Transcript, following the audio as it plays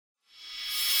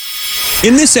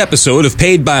In this episode of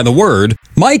Paid by the Word,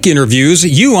 Mike interviews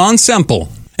Yuan Semple,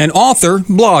 an author,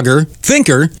 blogger,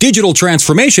 thinker, digital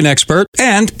transformation expert,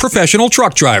 and professional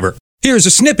truck driver. Here's a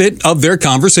snippet of their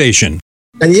conversation.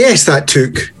 And yes, that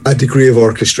took a degree of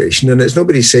orchestration, and it's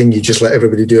nobody saying you just let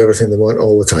everybody do everything they want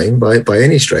all the time by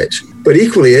any stretch. But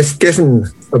equally, if given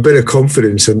a bit of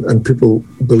confidence and people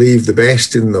believe the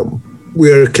best in them,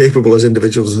 we're capable as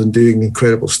individuals of doing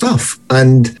incredible stuff.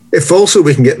 And if also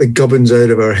we can get the gubbins out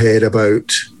of our head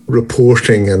about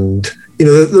reporting and, you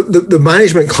know, the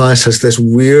management class has this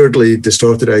weirdly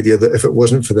distorted idea that if it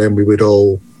wasn't for them, we would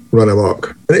all run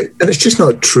amok. And it's just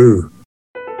not true.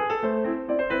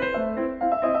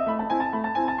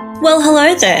 Well,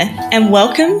 hello there, and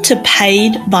welcome to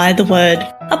Paid by the Word,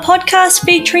 a podcast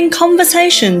featuring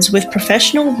conversations with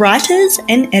professional writers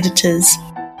and editors.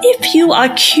 If you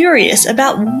are curious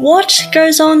about what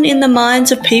goes on in the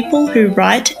minds of people who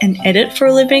write and edit for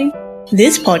a living,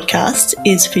 this podcast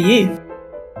is for you.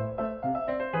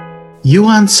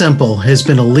 Yuan Semple has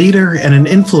been a leader and an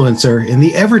influencer in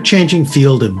the ever-changing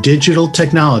field of digital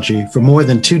technology for more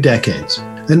than 2 decades.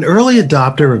 An early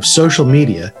adopter of social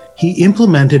media, he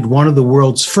implemented one of the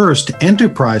world's first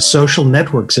enterprise social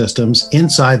network systems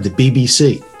inside the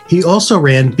BBC. He also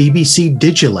ran BBC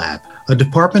Digilab, a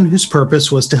department whose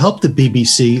purpose was to help the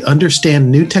BBC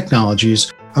understand new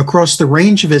technologies across the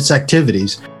range of its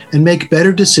activities and make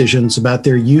better decisions about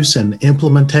their use and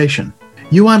implementation.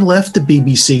 Yuan left the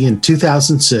BBC in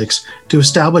 2006 to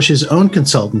establish his own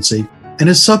consultancy and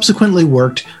has subsequently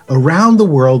worked around the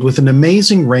world with an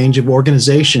amazing range of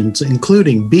organizations,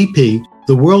 including BP,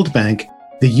 the World Bank,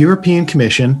 the European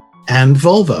Commission, and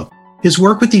Volvo. His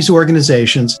work with these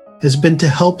organizations has been to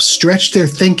help stretch their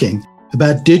thinking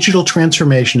about digital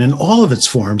transformation in all of its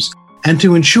forms and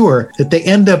to ensure that they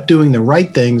end up doing the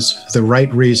right things for the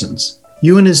right reasons.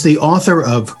 Yuan is the author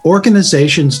of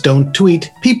Organizations Don't Tweet,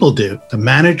 People Do, A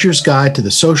Manager's Guide to the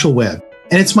Social Web.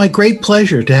 And it's my great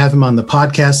pleasure to have him on the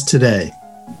podcast today.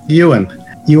 Yuan,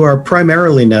 you are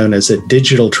primarily known as a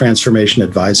digital transformation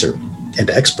advisor and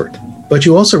expert, but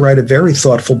you also write a very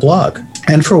thoughtful blog.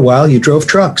 And for a while, you drove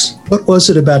trucks. What was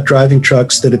it about driving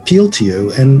trucks that appealed to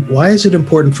you? And why is it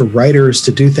important for writers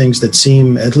to do things that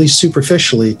seem, at least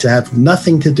superficially, to have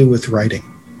nothing to do with writing?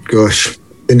 Gosh,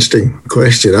 interesting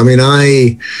question. I mean,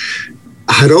 I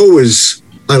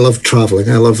loved traveling.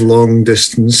 I love long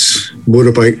distance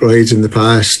motorbike rides in the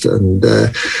past and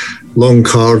long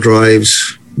car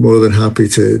drives. More than happy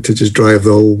to just drive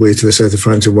the whole way to the south of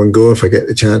France in one go if I get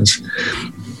the chance.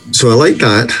 So I like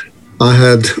that. I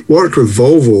had worked with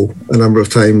Volvo a number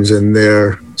of times in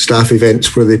their staff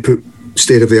events where they put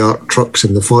state-of-the-art trucks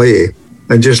in the foyer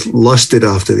and just lusted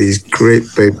after these great,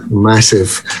 big,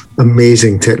 massive,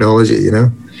 amazing technology, you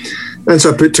know. And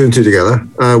so I put two and two together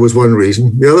was one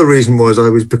reason. The other reason was I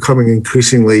was becoming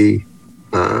increasingly,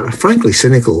 frankly,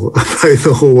 cynical about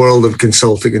the whole world of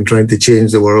consulting and trying to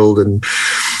change the world and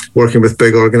working with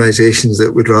big organizations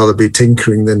that would rather be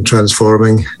tinkering than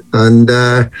transforming. And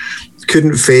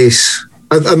couldn't face,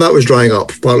 and that was drying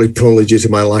up, partly probably due to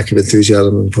my lack of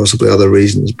enthusiasm and possibly other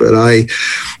reasons, but I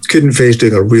couldn't face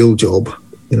doing a real job,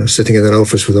 you know, sitting in an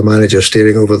office with a manager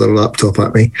staring over their laptop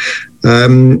at me.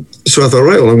 So I thought,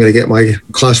 right, well, I'm going to get my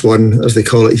Class 1, as they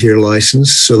call it here,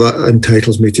 license. So that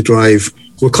entitles me to drive,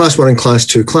 well, Class 1 and Class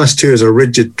 2. Class 2 is a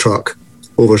rigid truck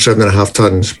over 7.5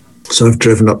 tons. So I've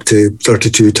driven up to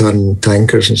 32-ton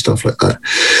tankers and stuff like that.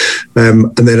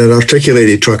 And then an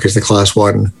articulated truck is the Class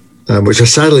 1. Which I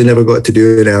sadly never got to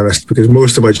do in earnest because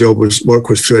most of my work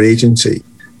was through an agency.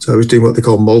 So I was doing what they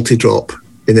call multi-drop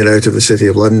in and out of the city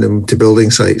of London to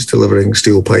building sites, delivering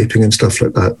steel piping and stuff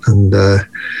like that,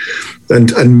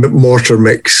 and mortar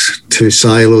mix to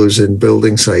silos in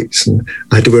building sites. And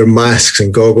I had to wear masks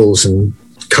and goggles and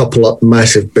couple up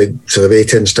massive big sort of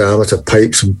 8-inch diameter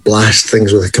pipes and blast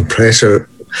things with a compressor.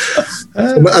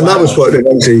 And that was what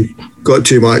eventually got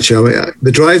too much. I mean,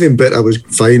 the driving bit I was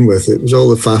fine with. It was all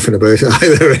the faffing about at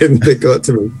either end that got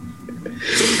to me.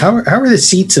 How are the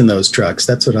seats in those trucks?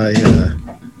 That's what I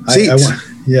want.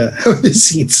 Yeah, how are the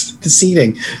seats, the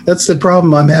seating. That's the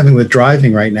problem I'm having with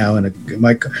driving right now. And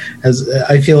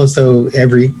I feel as though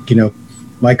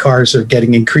my cars are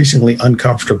getting increasingly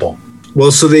uncomfortable.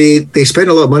 Well, so they spend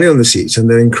a lot of money on the seats and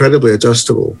they're incredibly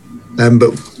adjustable.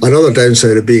 But another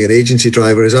downside of being an agency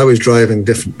driver is I was driving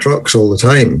different trucks all the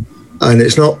time. And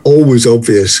it's not always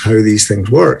obvious how these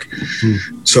things work.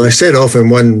 So I set off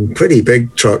in one pretty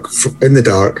big truck in the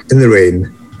dark, in the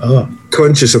rain,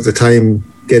 conscious of the time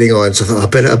getting on. So I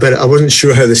thought, I wasn't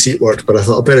sure how the seat worked, but I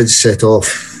thought I better just set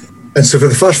off. And so for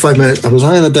the first 5 minutes, I was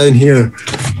either down here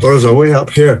or I was way up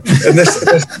here. And this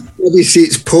bloody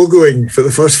seat's pogoing for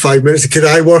the first 5 minutes. Can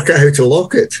I work out how to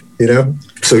lock it?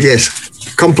 So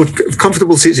yes,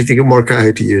 comfortable seats if you can work out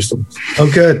how to use them.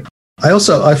 Oh, good. I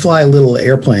fly little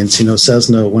airplanes,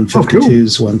 Cessna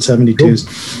 152s,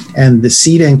 172s, and the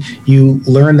seating, you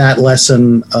learn that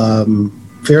lesson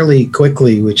fairly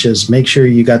quickly, which is make sure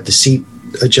you got the seat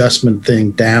adjustment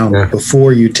thing down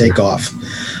before you take off.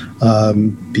 I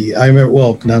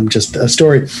remember, just a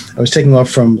story. I was taking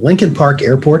off from Lincoln Park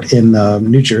Airport in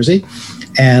New Jersey,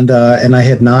 and I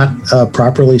had not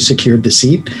properly secured the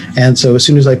seat. And so as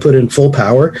soon as I put in full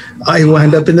power, I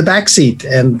wound up in the back seat.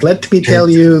 And let me tell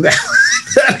you,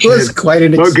 that was quite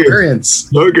an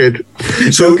experience. Not good.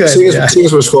 So seeing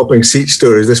as we're swapping seat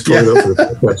stories, this probably not for the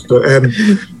podcast.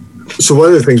 But so one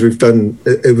of the things we've done,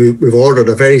 we've ordered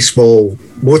a very small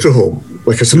motorhome,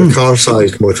 like a sort of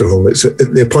car-sized motorhome.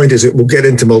 The point is it will get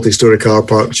into multi-storey car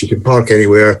parks. You can park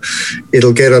anywhere.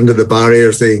 It'll get under the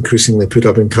barriers they increasingly put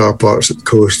up in car parks at the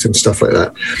coast and stuff like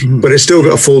that. But it's still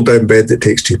got a fold-down bed that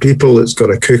takes 2 people. It's got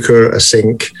a cooker, a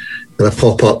sink, and a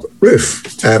pop-up roof.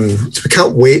 So we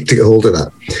can't wait to get hold of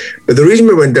that. But the reason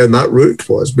we went down that route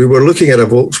was we were looking at a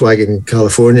Volkswagen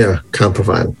California camper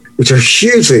van, which are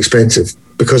hugely expensive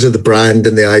because of the brand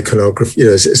and the iconography.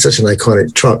 It's such an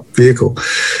iconic truck vehicle.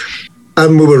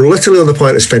 And we were literally on the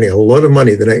point of spending a lot of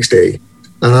money the next day.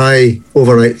 And I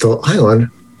overnight thought, hang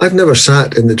on, I've never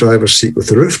sat in the driver's seat with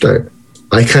the roof down.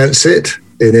 I can't sit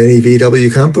in any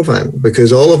VW camper van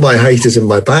because all of my height is in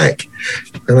my back.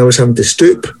 And I was having to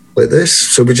stoop like this.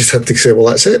 So we just had to say, well,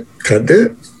 that's it. Can't do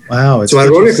it. Wow. So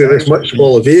ironically, this much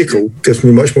smaller vehicle gives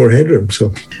me much more headroom.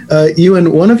 So,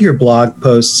 Ewan, one of your blog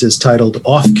posts is titled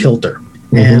Off Kilter.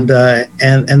 And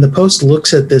the post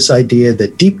looks at this idea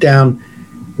that deep down,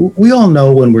 we all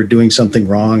know when we're doing something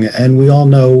wrong, and we all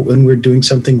know when we're doing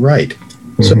something right.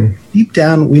 So deep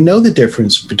down, we know the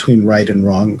difference between right and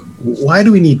wrong. Why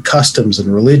do we need customs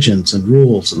and religions and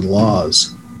rules and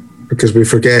laws? Because we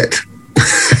forget.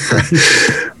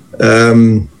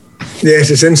 Yes,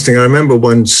 it's interesting. I remember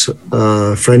once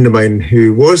a friend of mine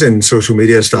who was in social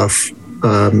media stuff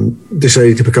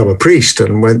decided to become a priest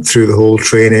and went through the whole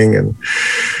training and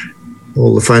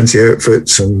all the fancy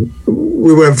outfits, and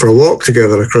we went for a walk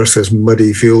together across this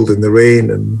muddy field in the rain.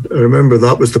 And I remember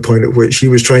that was the point at which he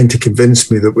was trying to convince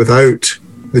me that without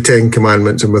the 10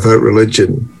 Commandments and without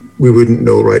religion, we wouldn't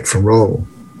know right from wrong.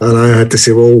 And I had to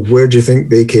say, well, where do you think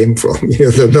they came from?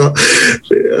 They're not,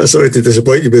 sorry to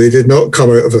disappoint you, but they did not come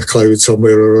out of a cloud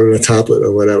somewhere or on a tablet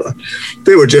or whatever.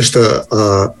 They were just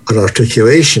an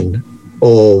articulation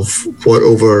of what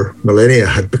over millennia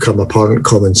had become apparent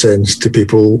common sense to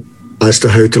people as to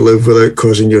how to live without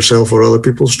causing yourself or other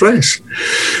people stress.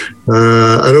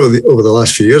 I know over the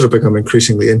last few years I've become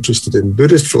increasingly interested in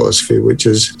Buddhist philosophy, which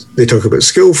is they talk about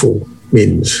skillful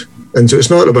means. And so it's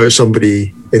not about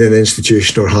somebody in an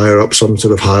institution or higher up some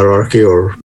sort of hierarchy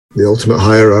or the ultimate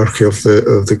hierarchy of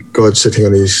the God sitting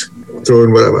on his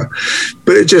throne, whatever.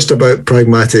 But it's just about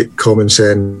pragmatic common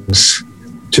sense.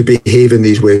 To behave in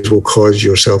these ways will cause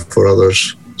yourself or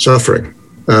others suffering.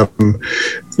 Now,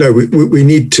 we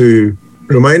need to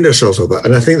remind ourselves of that.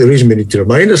 And I think the reason we need to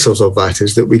remind ourselves of that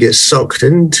is that we get sucked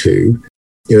into,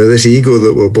 this ego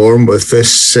that we're born with, this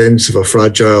sense of a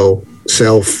fragile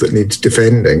self that needs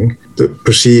defending, that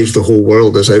perceives the whole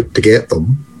world as out to get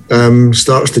them,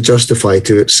 starts to justify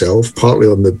to itself, partly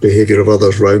on the behaviour of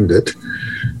others around it.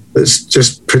 It's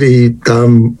just pretty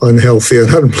damn unhealthy and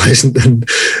unpleasant and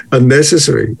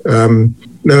unnecessary.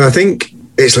 Now, I think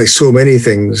it's like so many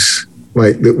things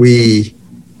like that we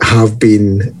have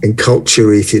been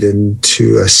enculturated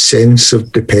into a sense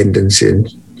of dependency and,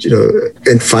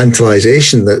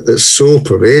 infantilization that's so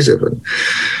pervasive. And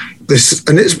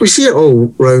we see it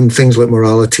all around things like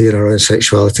morality and around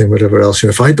sexuality and whatever else.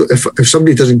 If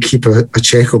somebody doesn't keep a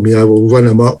check on me, I will run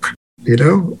amok.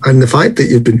 And the fact that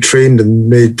you've been trained and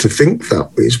made to think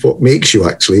that way is what makes you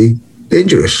actually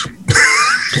dangerous.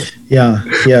 Yeah,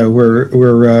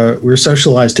 we're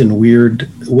socialized in weird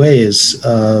ways,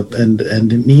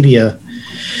 and media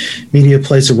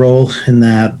plays a role in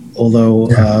that. Although,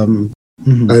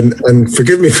 and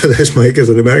forgive me for this, Mike, as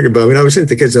an American, but I was saying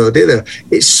to the kids the other day there,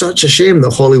 it's such a shame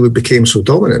that Hollywood became so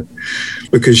dominant,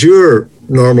 because your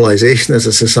normalization as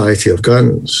a society of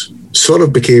guns sort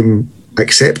of became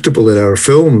acceptable in our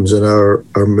films and our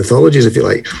mythologies, if you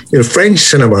like. French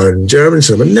cinema and German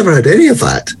cinema never had any of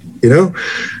that,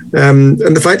 and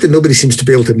the fact that nobody seems to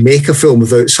be able to make a film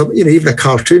without some, even a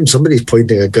cartoon, somebody's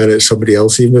pointing a gun at somebody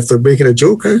else, even if they're making a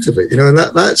joke out of it, and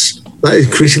that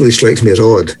increasingly strikes me as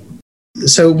odd.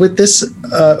 So with this,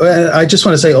 I just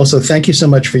want to say also, thank you so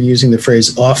much for using the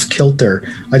phrase off kilter.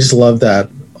 I just love that.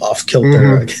 off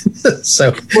kilter.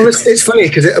 So, well, it's funny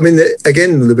because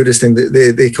again, the Buddhist thing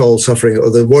that they call suffering, or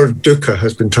the word dukkha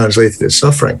has been translated as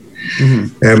suffering.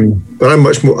 But I'm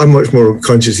much more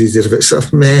conscious these days of it. Sort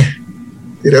of meh,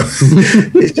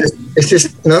 it's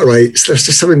just not right. There's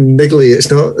just something niggly.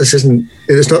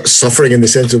 It's not suffering in the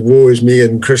sense of woe is me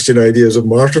and Christian ideas of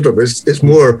martyrdom. It's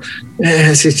more,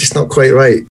 it's just not quite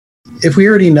right. If we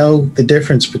already know the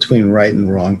difference between right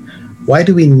and wrong, why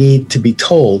do we need to be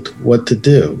told what to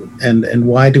do? And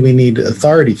why do we need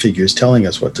authority figures telling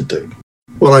us what to do?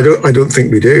 Well, I don't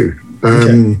think we do.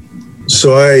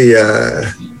 So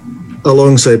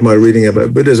alongside my reading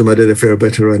about Buddhism, I did a fair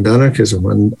bit around anarchism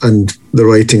and the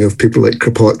writing of people like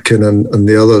Kropotkin and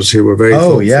the others who were very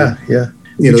thoughtful. Yeah.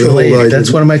 The whole idea.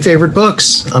 That's one of my favorite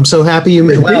books. I'm so happy you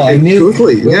made. Well, I knew.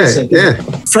 Totally, yeah.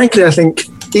 Frankly, I think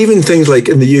even things like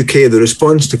in the UK, the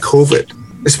response to COVID,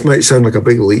 this might sound like a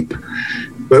big leap,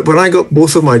 but when I got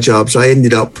both of my jobs, I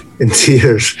ended up in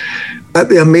tears at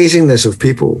the amazingness of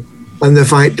people and the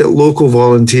fact that local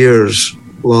volunteers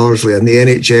largely and the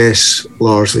NHS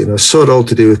largely, so it all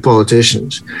to do with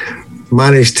politicians,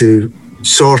 managed to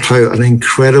sort out an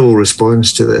incredible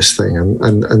response to this thing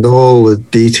and all the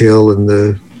detail and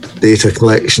the data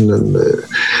collection and the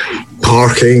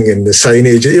parking and the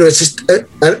signage. It's just,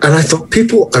 and I thought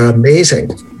people are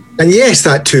amazing. And yes,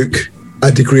 that took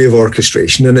a degree of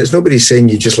orchestration, and it's nobody's saying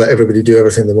you just let everybody do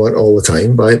everything they want all the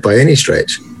time by any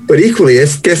stretch. But equally,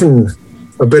 if given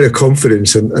a bit of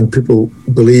confidence and people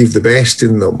believe the best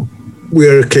in them,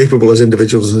 we're capable as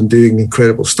individuals of doing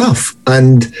incredible stuff.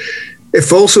 And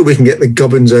if also we can get the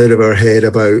gubbins out of our head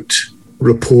about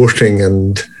reporting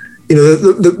and,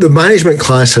 the management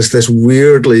class has this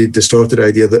weirdly distorted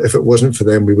idea that if it wasn't for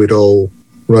them, we would all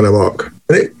run amok.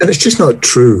 And it's just not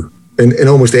true in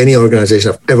almost any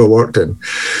organization I've ever worked in.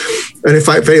 And in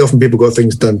fact, very often people got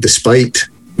things done despite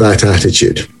that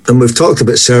attitude. And we've talked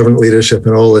about servant leadership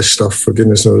and all this stuff for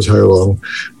goodness knows how long.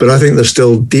 But I think there's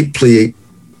still deeply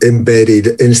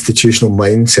embedded institutional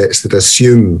mindsets that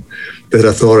assume that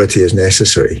authority is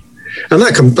necessary. And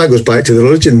that goes back to the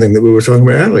religion thing that we were talking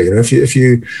about earlier. If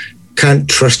you can't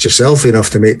trust yourself enough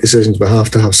to make decisions, but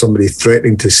have to have somebody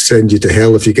threatening to send you to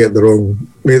hell if you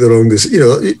make the wrong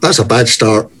decision, that's a bad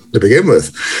start to begin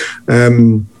with.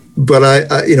 But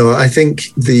I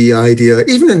think the idea,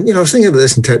 even I was thinking about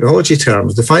this in technology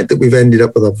terms, the fact that we've ended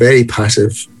up with a very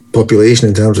passive population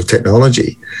in terms of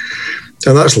technology,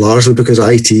 and that's largely because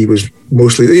IT was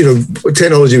mostly,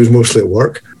 technology was mostly at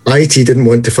work. IT didn't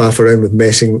want to faff around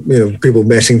with people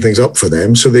messing things up for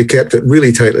them, so they kept it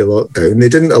really tightly locked down. They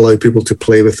didn't allow people to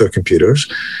play with their computers.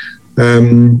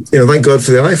 Thank God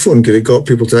for the iPhone, because it got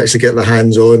people to actually get their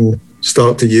hands on,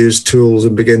 start to use tools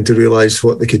and begin to realize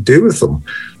what they could do with them.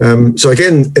 So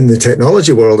again, in the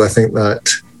technology world, I think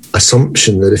that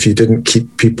assumption that if you didn't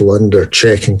keep people under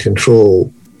check and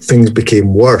control, things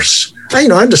became worse. I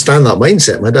understand that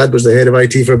mindset. My dad was the head of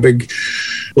IT for a big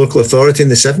local authority in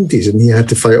the 70s, and he had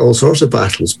to fight all sorts of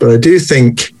battles. But I do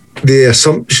think the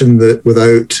assumption that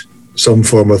without some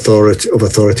form of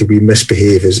authority we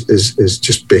misbehave is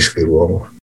just basically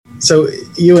wrong. So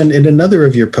you, in another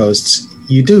of your posts,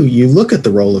 you look at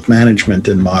the role of management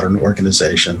in modern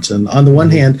organizations. And on the one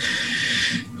hand,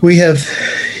 we have,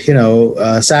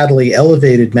 sadly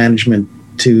elevated management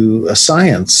to a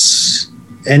science.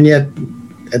 And yet,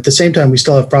 at the same time, we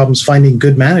still have problems finding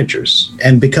good managers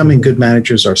and becoming good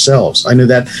managers ourselves. I knew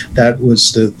that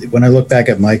was when I look back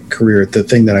at my career, the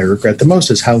thing that I regret the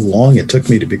most is how long it took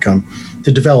me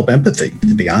to develop empathy,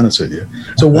 to be honest with you.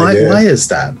 So why is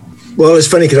that? Well, it's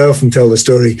funny because I often tell the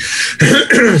story,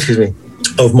 excuse me,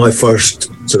 of my first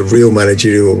sort of real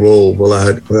managerial role. Well, I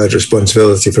had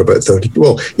responsibility for about 30.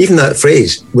 Well, even that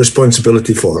phrase,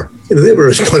 responsibility for, they were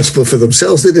responsible for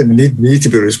themselves. They didn't need me to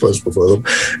be responsible for them.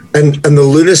 And the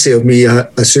lunacy of me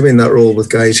assuming that role with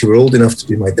guys who were old enough to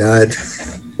be my dad,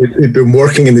 who'd been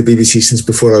working in the BBC since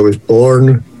before I was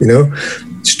born,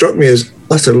 struck me as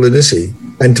utter lunacy.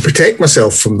 And to protect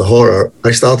myself from the horror,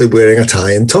 I started wearing a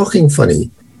tie and talking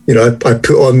funny. I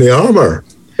put on the armour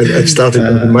and started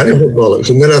management bollocks.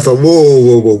 And then I thought,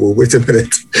 whoa, wait a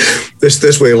minute.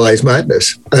 This way lies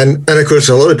madness. And of course,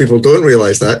 a lot of people don't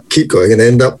realise that, keep going and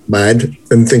end up mad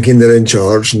and thinking they're in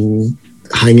charge and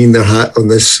hanging their hat on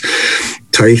this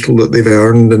title that they've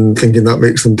earned and thinking that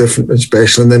makes them different and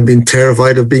special, and then being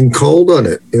terrified of being called on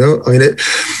it.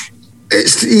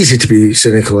 It's easy to be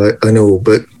cynical, I know,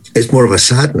 but it's more of a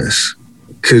sadness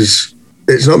because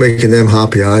it's not making them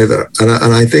happy either. And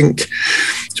I think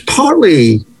it's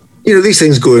partly, these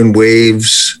things go in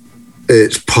waves.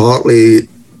 It's partly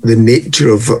the nature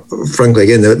of, frankly,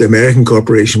 again, the American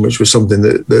corporation, which was something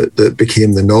that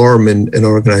became the norm in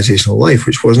organizational life,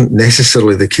 which wasn't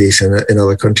necessarily the case in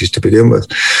other countries to begin with.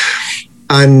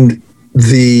 And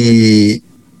as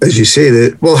you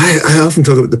say, I often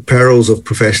talk about the perils of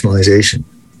professionalization,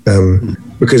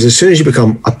 because as soon as you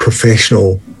become a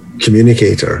professional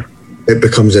communicator, it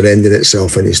becomes an end in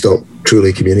itself and you stop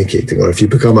truly communicating. Or if you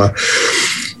become a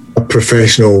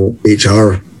professional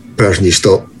HR person, you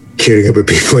stop caring about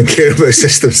people and caring about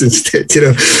systems instead,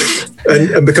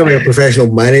 and becoming a professional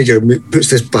manager puts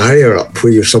this barrier up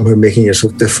where you're somehow making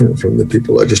yourself different from the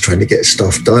people that are just trying to get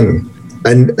stuff done.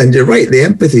 And you're right, the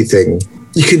empathy thing,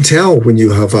 you can tell when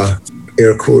you have a,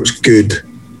 air quotes, good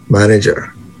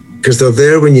manager, because they're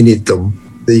there when you need them.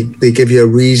 They give you a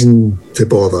reason to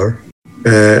bother,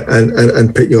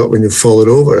 and pick you up when you've fallen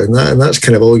over, and that's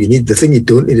kind of all you need. The thing you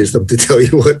don't need is them to tell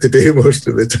you what to do most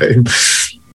of the time.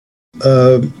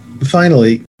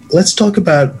 Finally, let's talk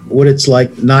about what it's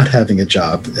like not having a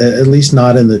job, at least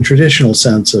not in the traditional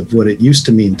sense of what it used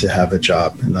to mean to have a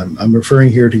job. And I'm referring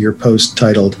here to your post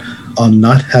titled "On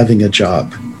Not Having a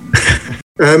Job."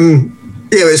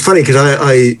 It's funny because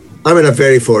I'm in a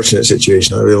very fortunate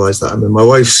situation. I realise that. I mean, my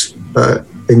wife's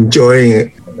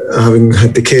enjoying having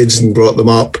had the kids and brought them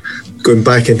up, going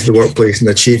back into the workplace and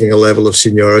achieving a level of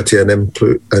seniority and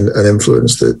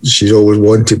influence that she's always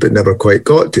wanted but never quite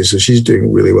got to. So she's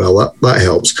doing really well. That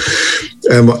helps.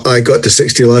 I got to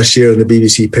 60 last year, and the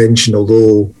BBC pension,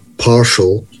 although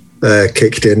partial,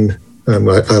 kicked in. I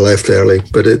left early,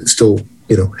 but it still,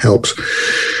 helps.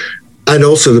 And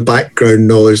also the background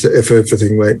knowledge that if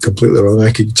everything went completely wrong,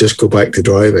 I could just go back to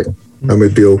driving and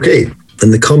we'd be okay.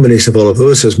 And the combination of all of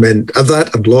those has meant, of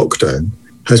that and lockdown,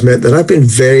 has meant that I've been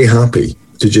very happy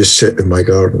to just sit in my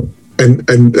garden. And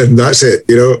that's it,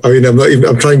 I mean,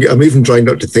 I'm even trying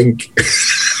not to think.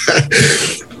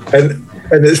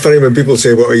 and it's funny when people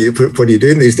say, what are you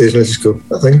doing these days? And I just go,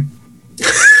 nothing.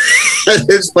 And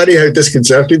it's funny how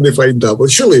disconcerting they find that. Well,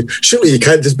 surely you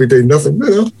can't just be doing nothing.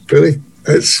 No, really.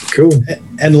 It's cool.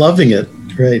 And loving it,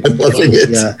 right? And loving it.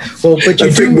 Yeah. Well, but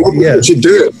you should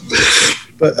do it.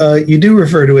 But you do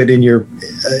refer to it in your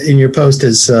post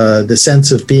as the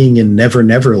sense of being in Never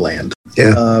Never Land.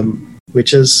 Yeah.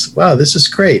 Which is, wow, this is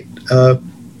great.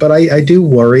 But I do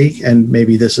worry, and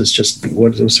maybe this is just,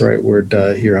 what is the right word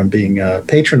here? I'm being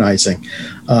patronizing.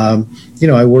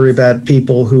 I worry about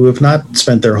people who have not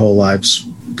spent their whole lives,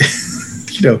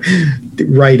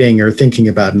 writing or thinking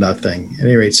about nothing. At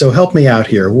any rate, so help me out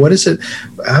here. What is it?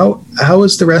 How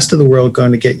is the rest of the world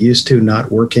going to get used to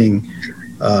not working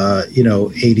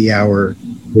 80-hour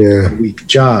a week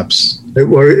jobs? It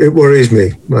worries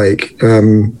me, Mike.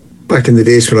 Back in the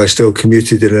days when I still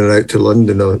commuted in and out to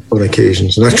London on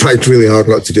occasions, and I tried really hard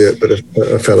not to do it, but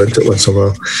I fell into it once in a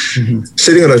while. Mm-hmm.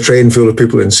 Sitting on a train full of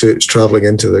people in suits travelling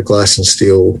into the glass and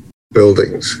steel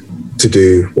buildings to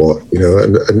do what,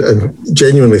 and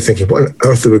genuinely thinking, what on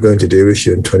earth are we going to do with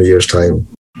you in 20 years' time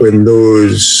when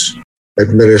those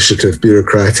administrative,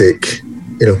 bureaucratic,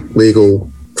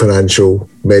 legal, financial,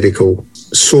 medical,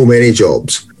 so many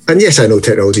jobs. And yes, I know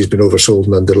technology has been oversold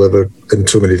and undelivered in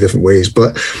so many different ways,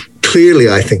 but clearly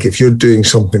I think if you're doing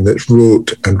something that's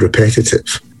rote and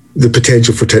repetitive, the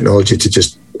potential for technology to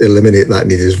just eliminate that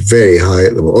need is very high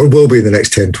at the moment, or will be in the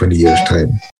next 10, 20 years' time.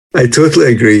 I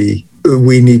totally agree.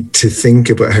 We need to think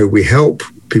about how we help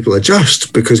people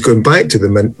adjust, because going back to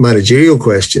the managerial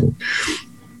question,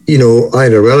 I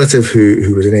had a relative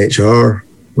who was an HR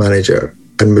manager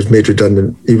and was made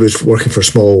redundant. He was working for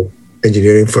small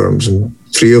engineering firms, and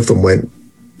 3 of them went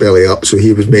belly up. So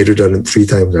he was made redundant 3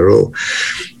 times in a row.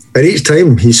 And each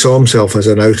time he saw himself as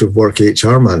an out-of-work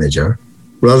HR manager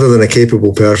rather than a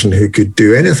capable person who could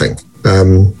do anything,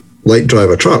 like drive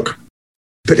a truck.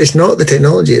 But it's not the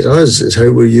technology, it's us. It's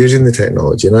how we're using the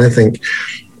technology. And I think,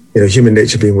 human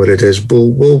nature being what it is,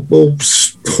 we'll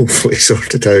hopefully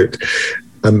sort it out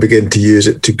and begin to use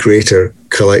it to greater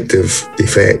collective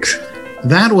effect.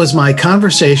 That was my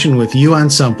conversation with Yuan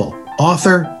Semple,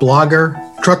 author, blogger,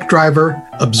 truck driver,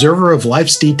 observer of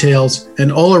life's details,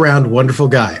 and all-around wonderful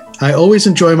guy. I always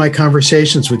enjoy my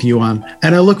conversations with Yuan,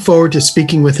 and I look forward to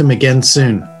speaking with him again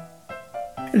soon.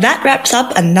 That wraps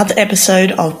up another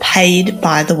episode of Paid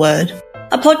by the Word,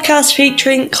 a podcast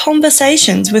featuring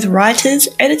conversations with writers,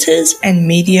 editors, and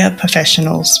media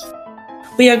professionals.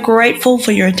 We are grateful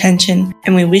for your attention,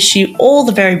 and we wish you all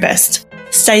the very best.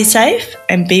 Stay safe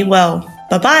and be well.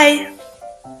 Bye-bye.